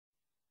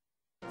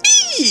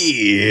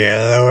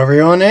Hello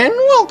everyone and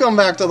welcome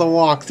back to the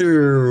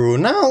walkthrough.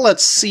 Now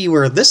let's see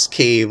where this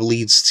cave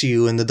leads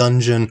to in the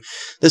dungeon.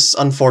 This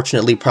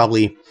unfortunately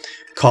probably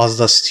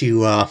caused us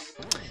to,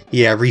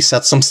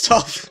 reset some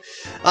stuff.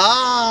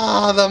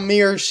 Ah, the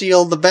mirror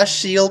shield, the best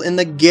shield in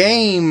the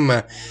game.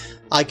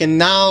 I can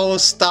now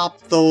stop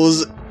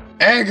those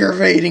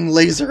aggravating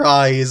laser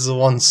eyes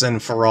once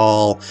and for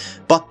all.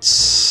 But,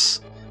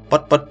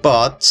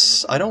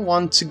 I don't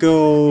want to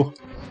go...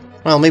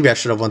 Well, maybe I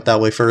should have went that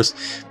way first,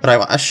 but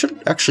I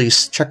should actually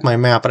check my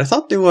map, but I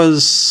thought there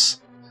was...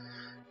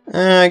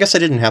 I guess I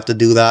didn't have to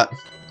do that.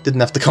 Didn't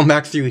have to come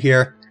back through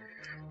here.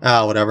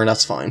 Ah, whatever,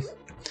 that's fine.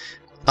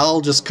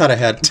 I'll just cut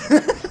ahead.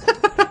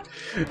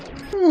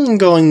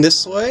 Going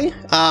this way?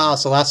 Ah,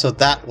 so that's what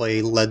that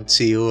way led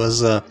to,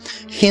 was a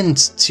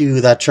hint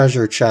to that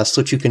treasure chest,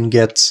 which you can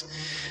get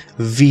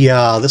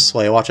via this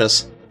way. Watch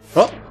this.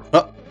 Oh!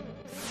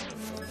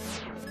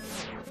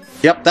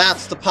 Yep,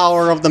 that's the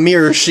power of the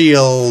mirror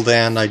shield,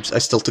 and I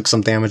still took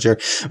some damage here.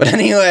 But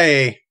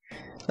anyway,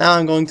 now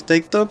I'm going to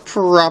take the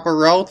proper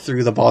route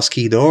through the boss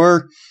key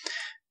door,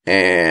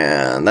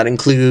 and that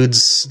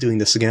includes doing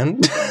this again.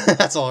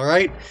 That's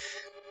alright.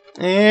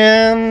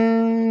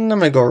 And I'm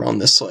gonna go around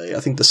this way. I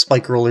think the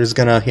spike roller is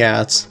gonna,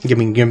 it's give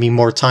me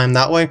more time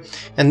that way.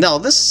 And now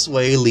this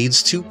way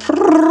leads to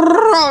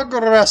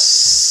progress.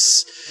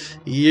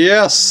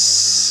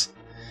 Yes.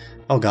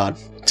 Oh god.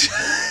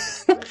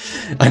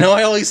 I know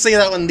I always say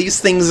that when these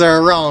things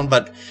are around,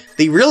 but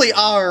they really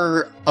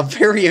are a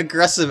very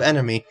aggressive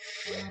enemy.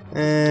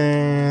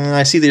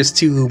 I see there's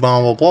two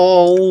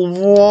bombable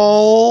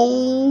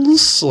walls,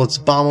 so let's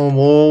bomb them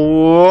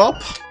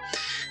up.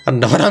 I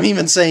don't know what I'm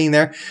even saying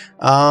there.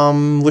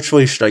 Which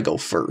way should I go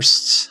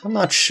first? I'm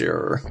not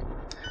sure.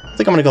 I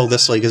think I'm gonna go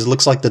this way, because it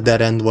looks like the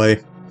dead-end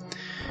way.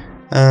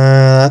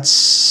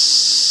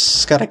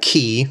 That's got a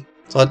key.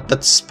 So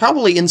that's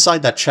probably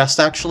inside that chest,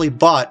 actually,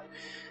 but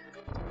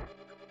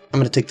I'm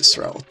gonna take this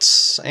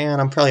route,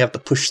 and I'm probably have to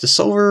push this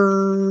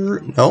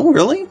over... No,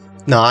 really?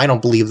 No, I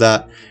don't believe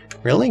that.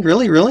 Really?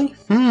 Really? Really?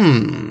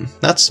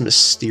 That's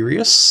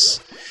mysterious.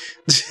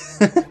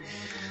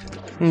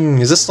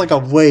 Is this like a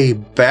way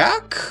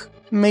back?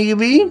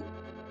 Maybe?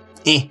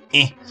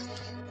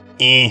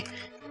 Okay,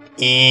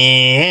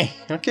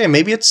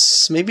 maybe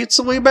it's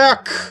a way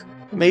back.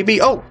 Maybe...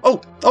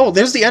 Oh,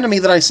 there's the enemy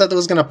that I said that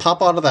was gonna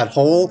pop out of that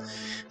hole.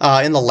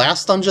 In the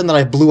last dungeon that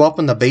I blew up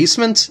in the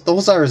basement.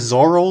 Those are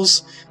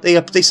Zoros.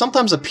 They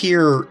sometimes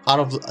appear out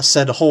of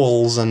said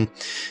holes, and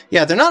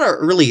yeah, they're not a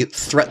really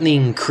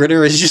threatening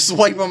critter as you just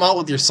wipe them out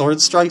with your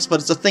sword strikes, but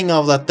it's a thing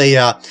of that they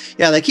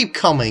keep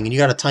coming, and you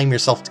gotta time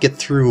yourself to get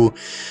through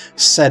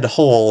said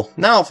hole.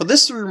 Now, for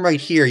this room right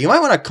here, you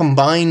might want to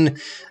combine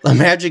the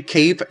magic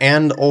cape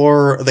and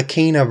or the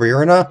cane of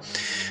Irina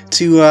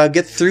to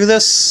get through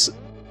this,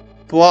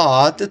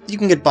 but you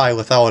can get by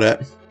without it.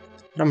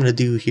 What I'm gonna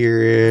do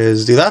here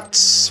is do that.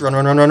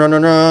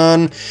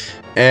 Run.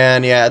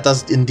 And yeah, it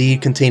does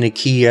indeed contain a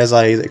key as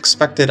I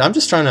expected. I'm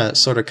just trying to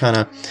sort of kind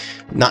of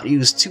not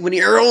use too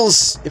many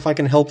arrows if I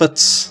can help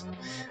it.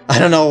 I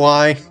don't know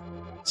why.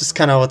 Just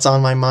kind of what's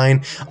on my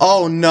mind.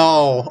 Oh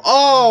no!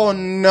 Oh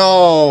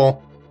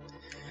no!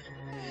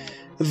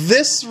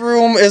 This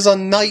room is a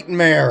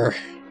nightmare.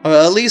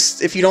 At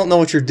least if you don't know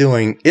what you're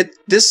doing.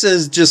 This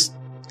is just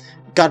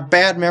got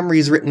bad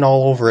memories written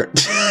all over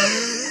it.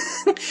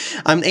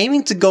 I'm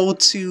aiming to go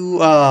to,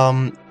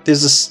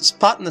 there's a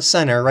spot in the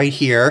center right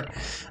here,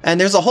 and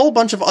there's a whole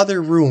bunch of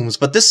other rooms,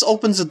 but this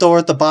opens the door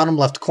at the bottom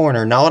left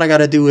corner. Now what I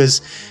gotta do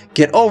is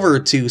get over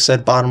to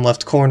said bottom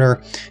left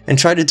corner and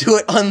try to do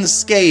it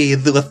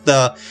unscathed with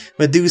the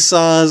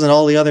Medusas and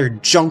all the other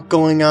junk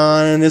going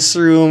on in this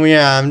room.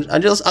 Yeah,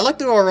 I like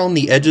to go around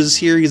the edges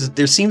here because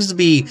there seems to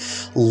be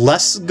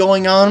less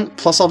going on,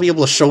 plus I'll be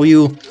able to show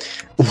you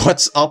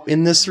what's up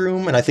in this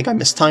room, and I think I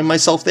mistimed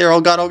myself there.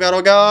 Oh god, oh god,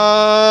 oh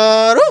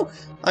god! Oh!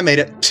 I made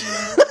it.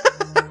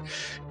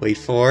 Wait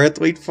for it,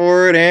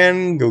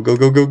 and go.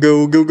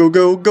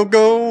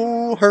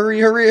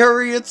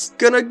 Hurry, it's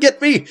gonna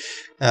get me!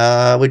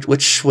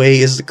 Which way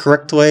is the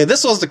correct way?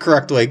 This was the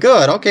correct way,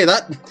 good, okay,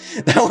 that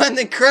went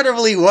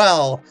incredibly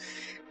well.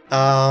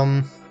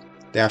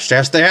 Dash!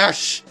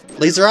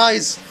 Laser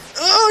eyes!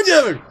 Oh,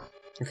 damn it!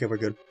 Okay, we're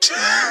good.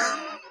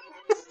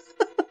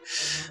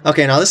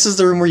 Okay, now this is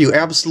the room where you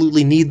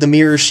absolutely need the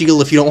mirror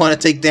shield if you don't want to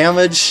take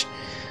damage.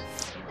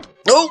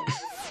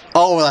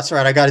 Oh, that's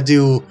right, I gotta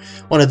do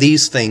one of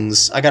these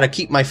things. I gotta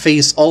keep my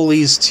face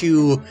always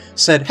to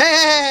said,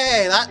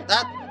 hey,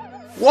 that,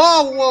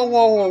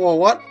 whoa,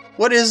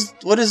 what is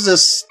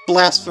this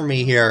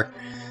blasphemy here?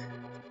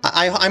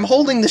 I'm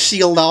holding the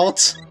shield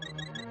out.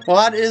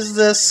 What is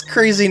this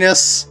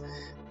craziness?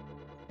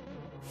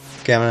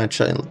 Okay, I'm gonna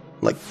try and,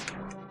 like,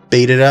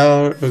 bait it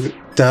out.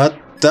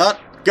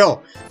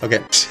 Go!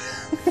 Okay.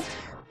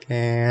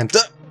 And...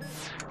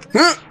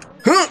 Well,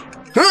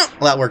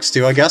 that works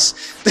too, I guess.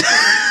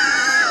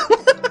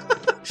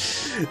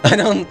 I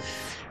don't...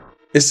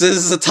 This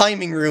is a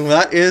timing room,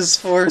 that is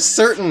for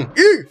certain.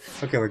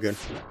 Okay, we're good.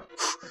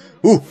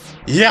 Ooh,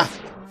 yeah!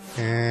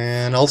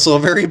 And also a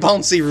very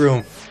bouncy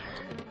room.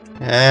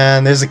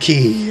 And there's a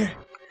key.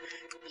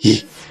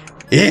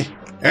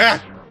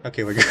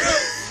 Okay, we're good.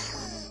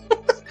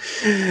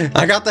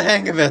 I got the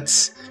hang of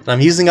it. I'm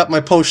using up my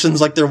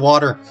potions like they're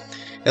water.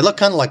 They look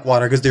kind of like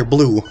water because they're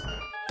blue.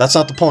 That's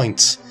not the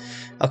point.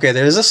 Okay,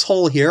 there's this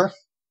hole here.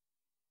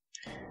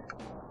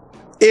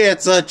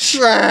 It's a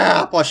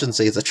trap! Well, I shouldn't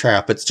say it's a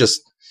trap. It's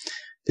just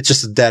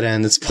a dead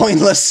end. It's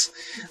pointless.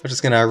 We're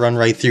just gonna run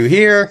right through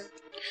here.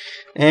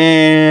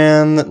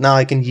 And now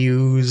I can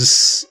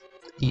use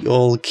the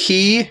old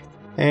key.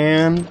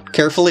 And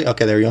carefully.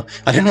 Okay, there we go.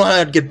 I didn't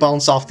want to get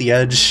bounced off the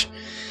edge.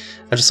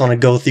 I just want to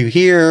go through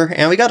here.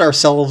 And we got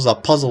ourselves a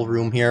puzzle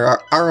room here.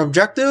 Our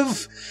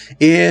objective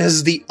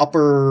is the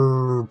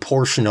upper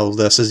portion of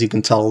this, as you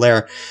can tell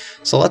there.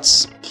 So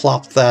let's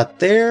plop that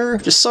there.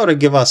 Just sort of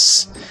give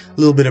us a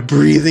little bit of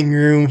breathing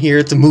room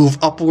here to move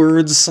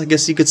upwards, I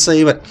guess you could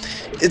say. But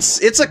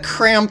it's a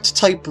cramped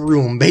type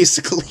room,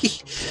 basically.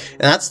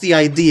 And that's the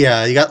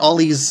idea. You got all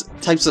these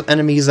types of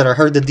enemies that are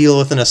hard to deal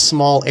with in a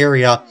small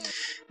area.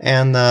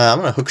 And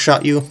I'm going to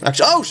hookshot you.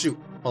 Actually, oh shoot!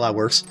 Well, that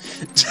works.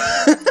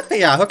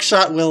 Yeah,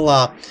 hookshot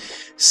will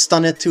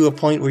stun it to a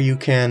point where you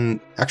can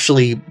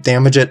actually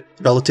damage it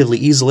relatively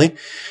easily.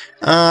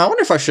 I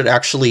wonder if I should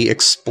actually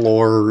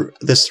explore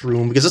this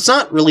room, because it's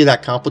not really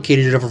that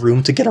complicated of a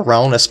room to get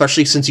around,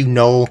 especially since you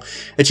know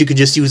that you can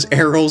just use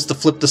arrows to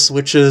flip the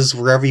switches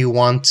wherever you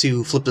want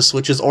to flip the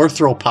switches, or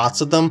throw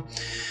pots at them.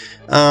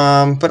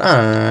 But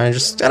I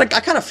don't know, I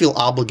kind of feel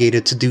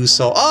obligated to do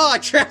so. Oh, I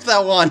trapped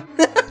that one!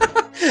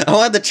 I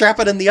wanted to trap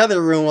it in the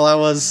other room while I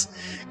was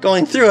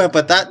going through it,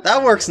 but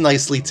that works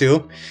nicely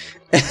too.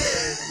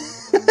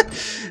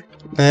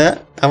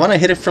 I want to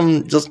hit it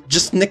from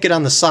just nick it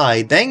on the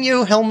side. Dang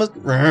you, helmet!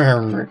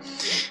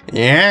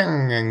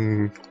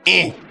 Yeah,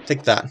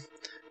 take that.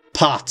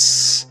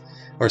 Pots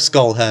or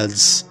skull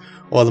heads,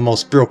 or the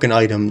most broken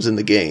items in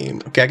the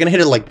game. Okay, I'm gonna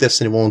hit it like this,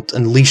 and it won't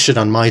unleash it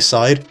on my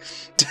side.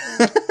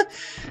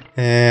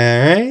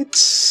 Alright,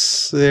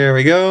 there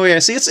we go. Yeah,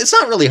 see, it's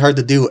not really hard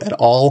to do at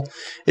all.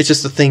 It's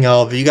just a thing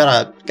of, you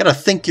gotta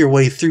think your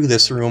way through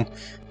this room.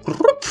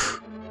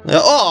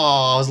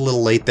 Oh, I was a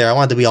little late there. I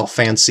wanted to be all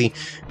fancy.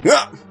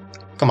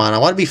 Come on, I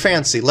want to be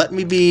fancy. Let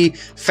me be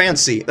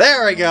fancy.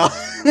 There we go.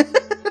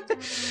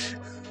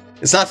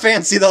 It's not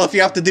fancy, though, if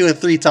you have to do it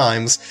 3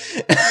 times.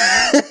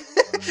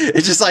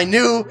 It's just, I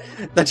knew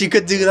that you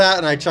could do that,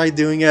 and I tried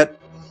doing it.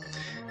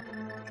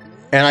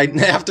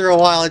 And after a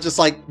while, it just,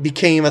 like,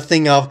 became a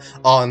thing of,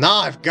 oh, now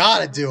I've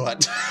got to do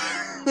it.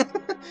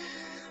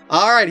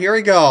 Alright, here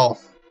we go.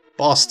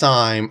 Boss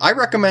time. I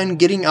recommend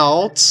getting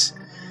out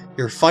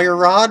your fire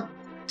rod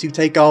to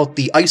take out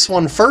the ice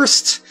one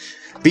first.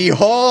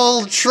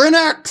 Behold,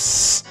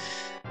 Trinix!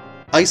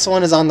 Ice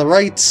one is on the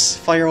right,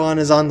 fire one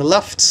is on the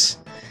left.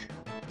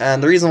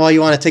 And the reason why you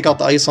want to take out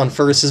the ice one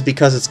first is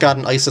because it's got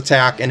an ice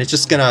attack, and it's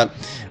just gonna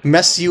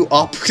mess you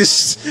up.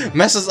 Just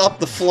messes up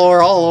the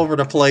floor all over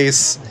the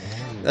place.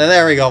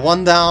 There we go,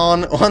 1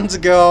 down, 1 to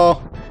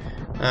go.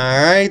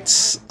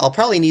 Alright, I'll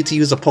probably need to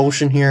use a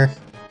potion here.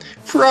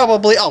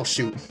 Probably. Oh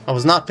shoot, I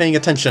was not paying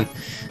attention.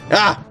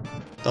 Ah!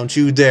 Don't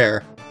you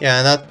dare. Yeah,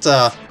 and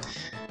that,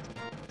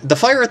 the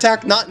fire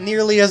attack not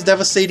nearly as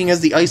devastating as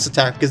the ice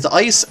attack, because the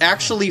ice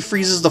actually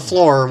freezes the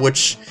floor,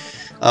 which...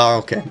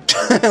 okay.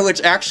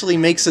 Which actually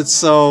makes it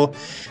so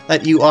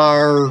that you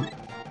are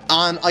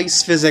on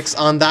ice physics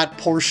on that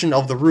portion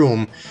of the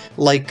room,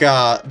 like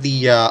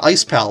the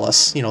Ice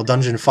Palace, you know,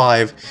 Dungeon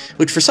 5,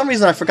 which for some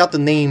reason I forgot the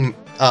name,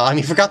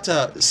 forgot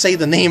to say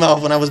the name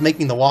of when I was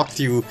making the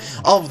walkthrough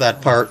of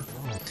that part.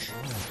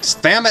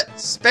 Spam it!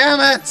 Spam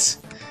it!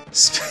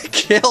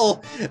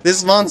 Kill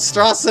this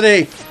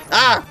monstrosity!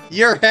 Ah!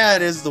 Your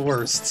head is the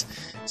worst.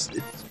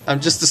 I'm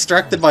just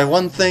distracted by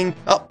one thing.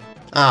 Oh!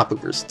 Ah,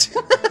 poopers.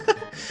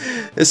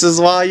 This is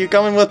why you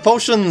come in with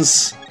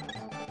potions!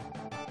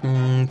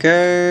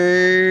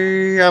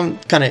 Okay... I'm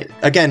kind of,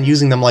 again,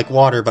 using them like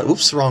water, but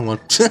oops, wrong one.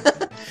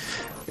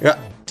 Yeah,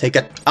 take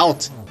it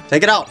out!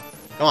 Take it out!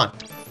 Come on.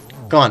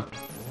 Come on.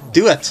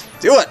 Do it!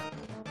 Do it!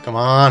 Come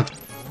on. A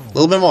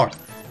little bit more.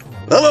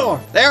 A little bit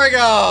more! There we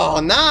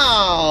go!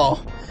 Now!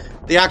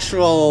 The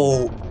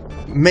actual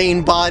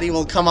main body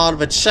will come out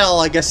of its shell,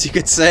 I guess you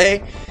could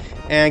say.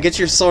 And get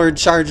your sword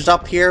charged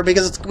up here,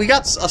 because we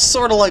got a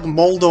sort of like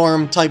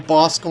Moldorm type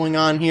boss going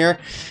on here.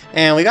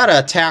 And we gotta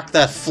attack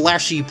that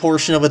flashy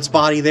portion of its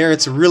body there.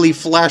 It's really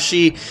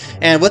flashy.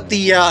 And with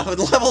the with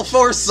level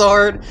 4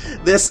 sword,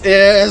 this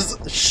is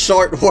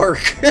short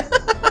work.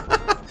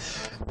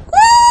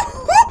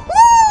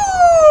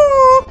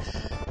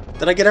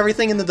 Did I get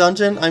everything in the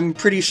dungeon? I'm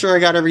pretty sure I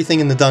got everything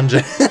in the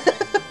dungeon.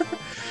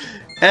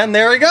 And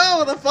there we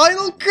go! The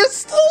final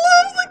crystal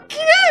of the game!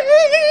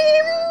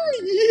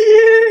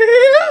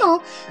 Yeah!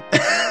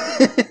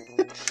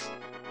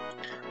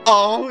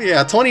 Oh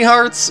yeah, 20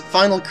 hearts,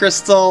 final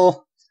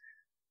crystal.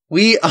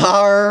 We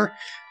are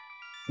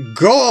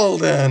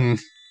golden!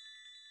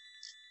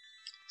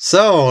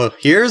 So,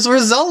 here's where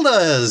Zelda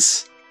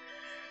is.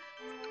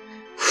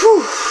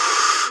 Whew.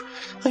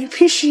 I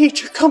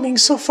appreciate your coming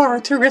so far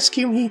to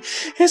rescue me,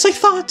 as I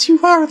thought you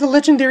are the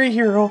legendary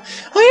hero.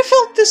 I have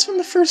felt this from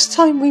the first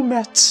time we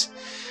met.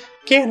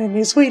 Ganon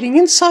is waiting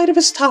inside of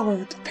his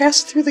tower to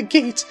pass through the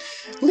gate,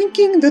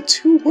 linking the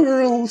two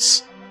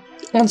worlds.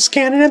 Once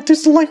Ganon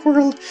enters the light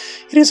world,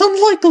 it is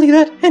unlikely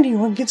that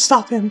anyone can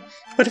stop him.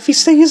 But if he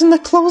stays in the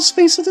closed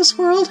space of this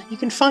world, you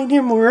can find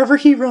him wherever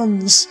he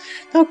runs.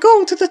 Now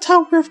go to the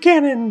Tower of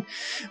Ganon.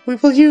 We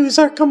will use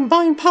our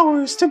combined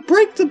powers to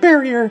break the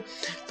barrier.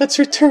 Let's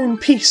return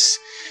peace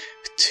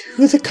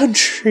to the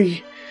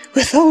country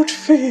without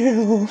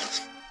fail.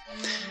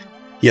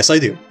 Yes, I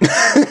do.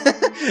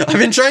 I've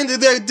been trying to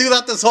do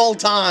that this whole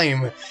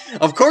time.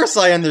 Of course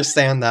I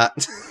understand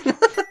that.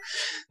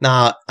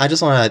 Nah, I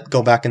just want to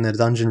go back in the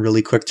dungeon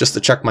really quick just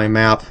to check my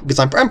map, because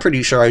I'm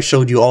pretty sure I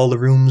showed you all the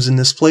rooms in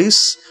this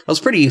place. I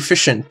was pretty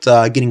efficient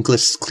getting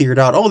this cleared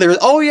out.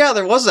 Oh yeah,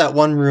 there was that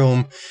one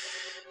room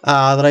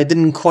that I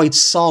didn't quite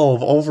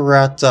solve over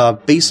at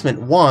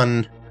Basement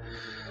 1.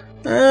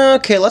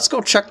 Okay, let's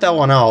go check that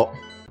one out.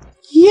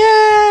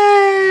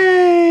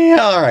 Yay!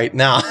 Alright,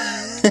 now...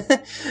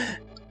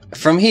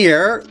 From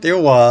here, there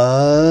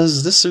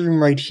was this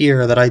room right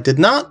here that I did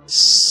not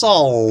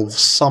solve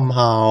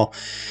somehow.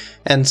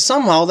 And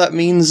somehow that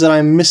means that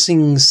I'm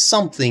missing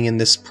something in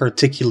this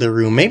particular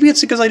room. Maybe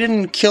it's because I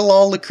didn't kill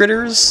all the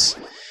critters?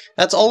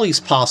 That's always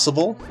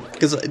possible.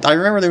 Because I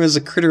remember there was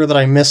a critter that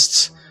I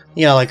missed,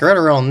 yeah, like right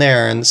around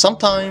there. And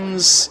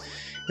sometimes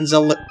in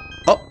Zelda...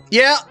 Oh,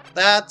 yeah,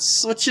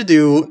 that's what you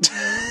do.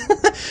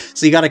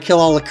 So you gotta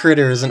kill all the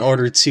critters in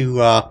order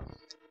to, I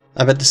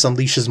bet this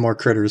unleashes more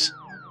critters.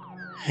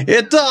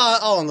 It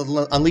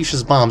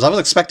unleashes bombs. I was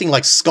expecting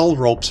like skull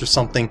ropes or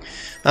something.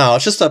 Oh,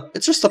 it's just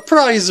a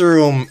prize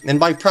room, and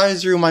by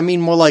prize room I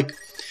mean more like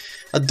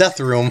a death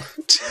room.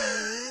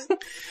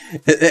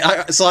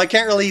 So I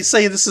can't really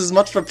say this is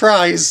much of a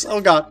prize.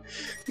 Oh god,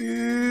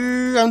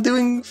 I'm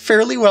doing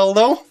fairly well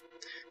though.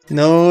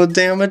 No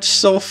damage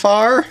so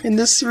far in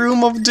this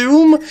room of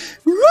doom.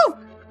 Woo!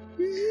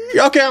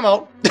 Okay, I'm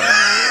out.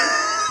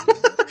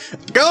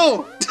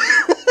 Go.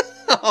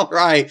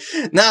 Alright,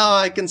 now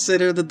I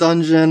consider the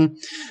dungeon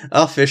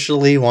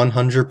officially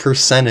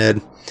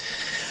 100%ed.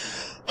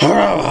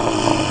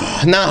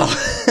 Now,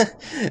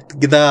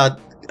 the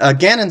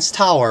Ganon's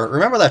Tower.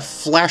 Remember that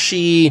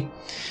flashy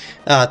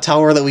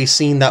tower that we've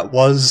seen that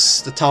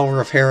was the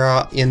Tower of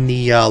Hera in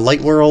the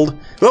Light World?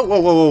 Whoa, whoa,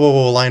 whoa, whoa, whoa,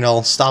 whoa,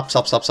 Lionel. Stop.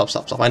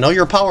 I know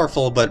you're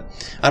powerful, but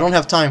I don't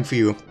have time for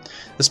you.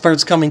 This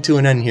part's coming to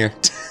an end here.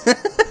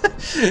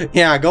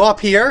 Yeah, go up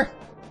here.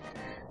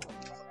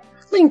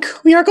 Link,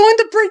 we are going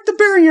to break the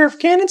barrier of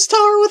Ganon's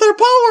Tower with our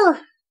power!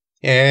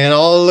 And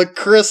all the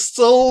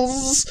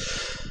crystals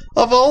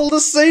of all the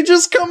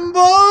sages combine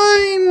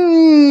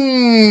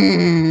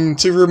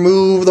to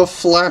remove the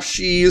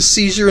flashy,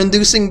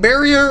 seizure-inducing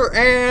barrier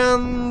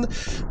and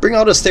bring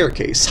out a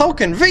staircase. How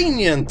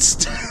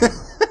convenient!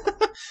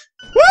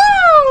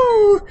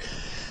 Woo!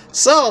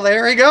 So,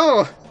 there we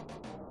go.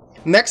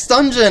 Next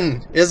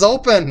dungeon is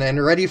open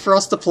and ready for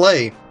us to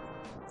play.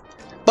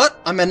 But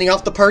I'm ending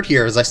off the part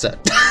here, as I said.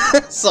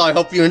 So I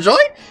hope you enjoy,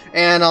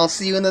 and I'll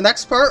see you in the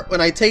next part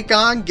when I take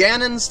on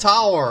Ganon's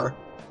Tower.